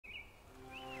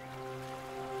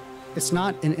It's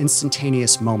not an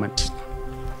instantaneous moment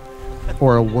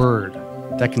or a word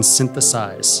that can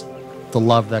synthesize the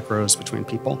love that grows between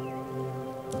people.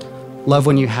 Love,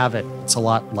 when you have it, it's a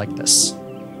lot like this.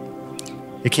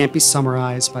 It can't be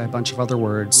summarized by a bunch of other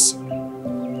words.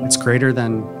 It's greater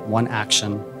than one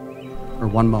action or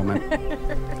one moment.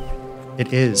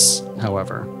 It is,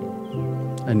 however,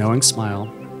 a knowing smile,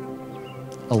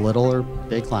 a little or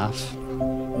big laugh,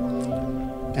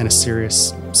 and a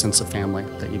serious sense of family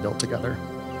that you build together.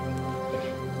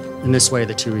 In this way,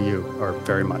 the two of you are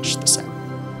very much the same.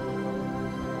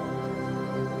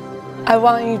 I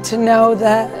want you to know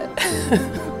that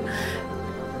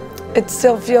it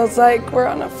still feels like we're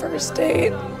on a first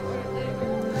date.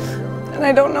 And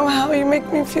I don't know how you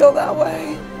make me feel that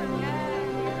way.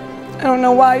 I don't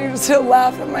know why you still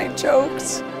laugh at my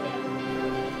jokes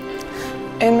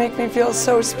and make me feel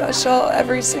so special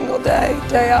every single day,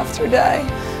 day after day.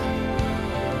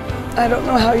 I don't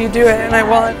know how you do it, and I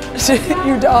want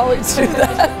you to always do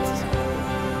that.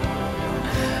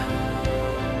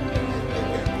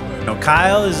 You know,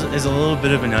 Kyle is a little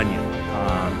bit of an onion.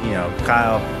 You know,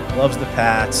 Kyle loves the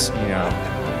Pats. You know,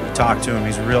 you talk to him,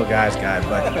 he's a real guy's guy,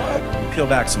 but you peel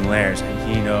back some layers and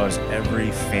he knows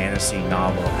every fantasy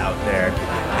novel out there.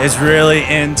 Is really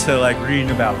into like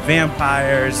reading about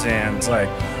vampires and like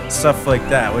stuff like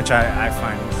that, which I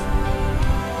find.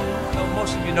 Well,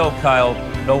 most of you know Kyle,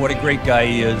 know what a great guy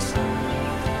he is.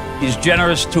 He's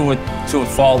generous to a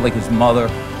fault, like his mother,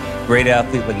 great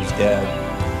athlete like his dad.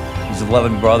 He's a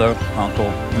loving brother, uncle,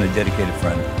 and a dedicated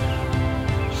friend.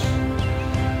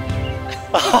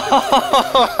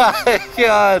 Oh my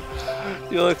God,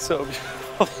 you look so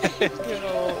beautiful.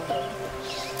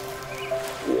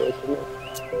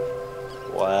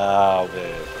 Wow,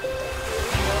 babe.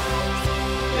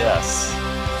 Yes.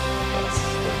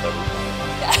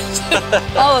 Yes.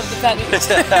 All of the pennies.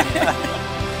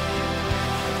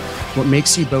 What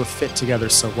makes you both fit together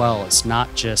so well is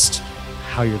not just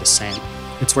how you're the same,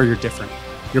 it's where you're different.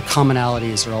 Your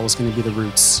commonalities are always going to be the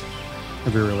roots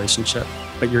of your relationship,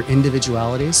 but your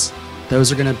individualities,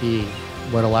 those are going to be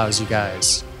what allows you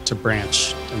guys to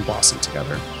branch and blossom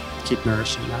together. Keep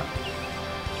nourishing that.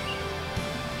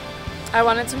 I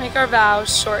wanted to make our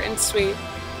vows short and sweet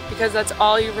because that's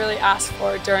all you really asked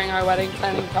for during our wedding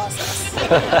planning process.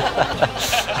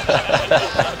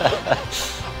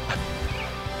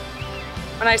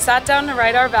 When I sat down to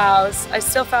write our vows, I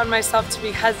still found myself to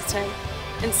be hesitant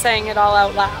in saying it all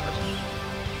out loud.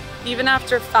 Even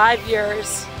after 5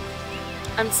 years,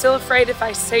 I'm still afraid if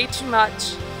I say too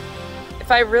much,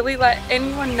 if I really let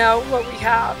anyone know what we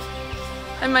have,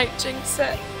 I might jinx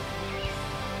it.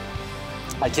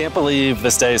 I can't believe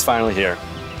this day is finally here.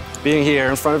 Being here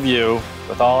in front of you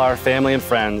with all our family and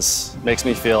friends makes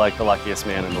me feel like the luckiest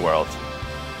man in the world.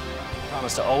 I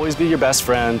promise to always be your best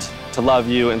friend, to love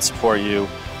you and support you.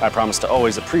 I promise to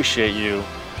always appreciate you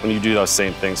when you do those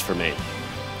same things for me.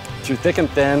 Through thick and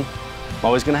thin, I'm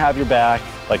always gonna have your back,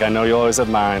 like I know you'll always have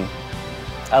mine.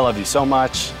 I love you so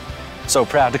much. So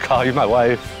proud to call you my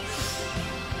wife.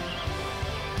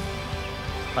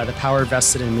 By the power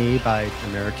vested in me by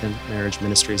American Marriage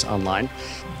Ministries Online,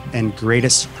 and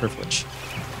greatest privilege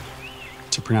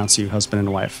to pronounce you husband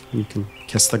and wife. You can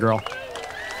kiss the girl.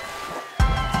 I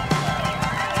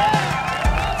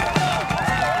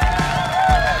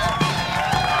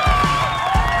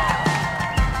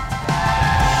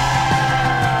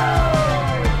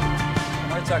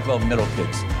want to talk about middle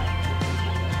kids.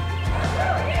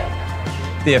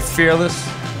 They're fearless,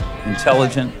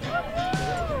 intelligent,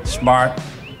 smart,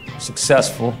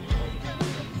 successful,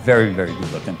 very, very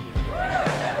good looking.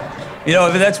 You know, I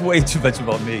mean, that's way too much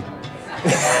about me.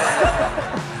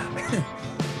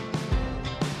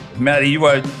 Maddie, you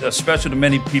are special to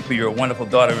many people. You're a wonderful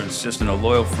daughter and sister and a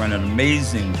loyal friend, an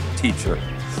amazing teacher.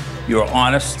 You're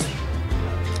honest,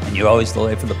 and you're always the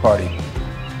late for the party.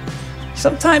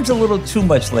 Sometimes a little too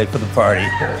much late for the party.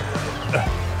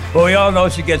 But we all know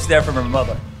she gets that from her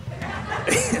mother.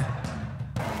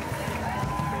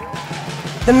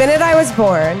 The minute I was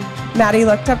born, Maddie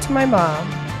looked up to my mom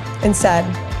and said,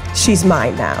 "She's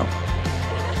mine now."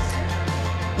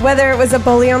 Whether it was a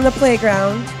bully on the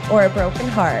playground or a broken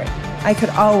heart, I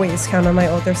could always count on my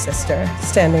older sister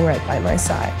standing right by my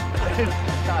side.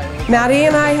 Maddie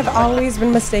and I have always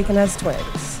been mistaken as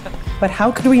twins, but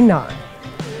how could we not?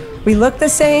 We looked the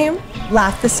same,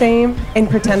 laughed the same, and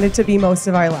pretended to be most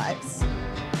of our lives.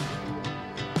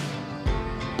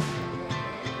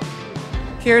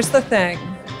 Here's the thing.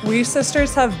 We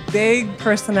sisters have big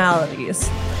personalities,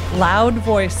 loud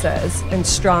voices, and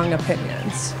strong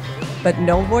opinions. But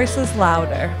no voice is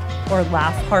louder, or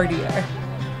laugh heartier,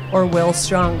 or will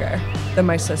stronger than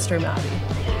my sister Maddie.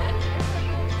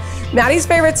 Maddie's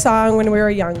favorite song when we were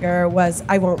younger was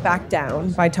I Won't Back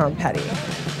Down by Tom Petty.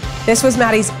 This was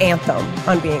Maddie's anthem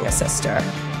on being a sister.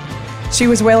 She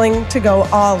was willing to go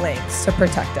all lengths to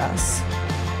protect us.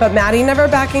 But Maddie never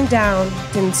backing down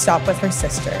didn't stop with her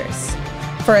sisters.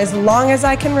 For as long as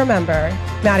I can remember,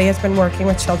 Maddie has been working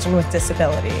with children with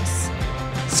disabilities,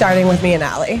 starting with me and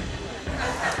Allie.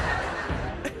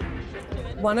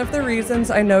 One of the reasons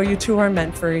I know you two are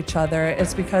meant for each other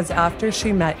is because after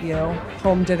she met you,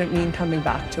 home didn't mean coming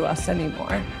back to us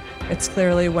anymore. It's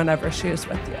clearly whenever she is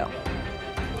with you.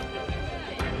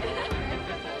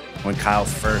 When Kyle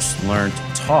first learned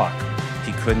to talk,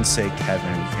 he couldn't say Kevin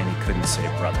and he couldn't say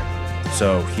brother.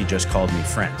 So he just called me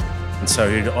friend. And so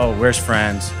he'd, oh, where's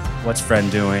friend? What's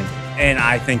friend doing? And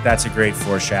I think that's a great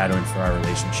foreshadowing for our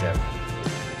relationship.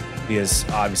 Because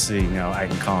obviously, you know, I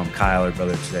can call him Kyle or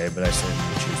brother today, but I certainly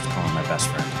would choose to call him my best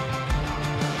friend.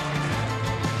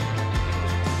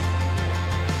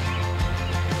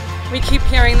 We keep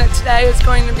hearing that today is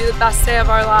going to be the best day of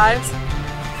our lives,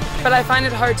 but I find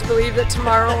it hard to believe that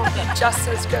tomorrow will be just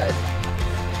as good.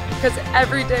 Because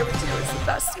every day with you is the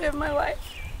best day of my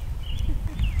life.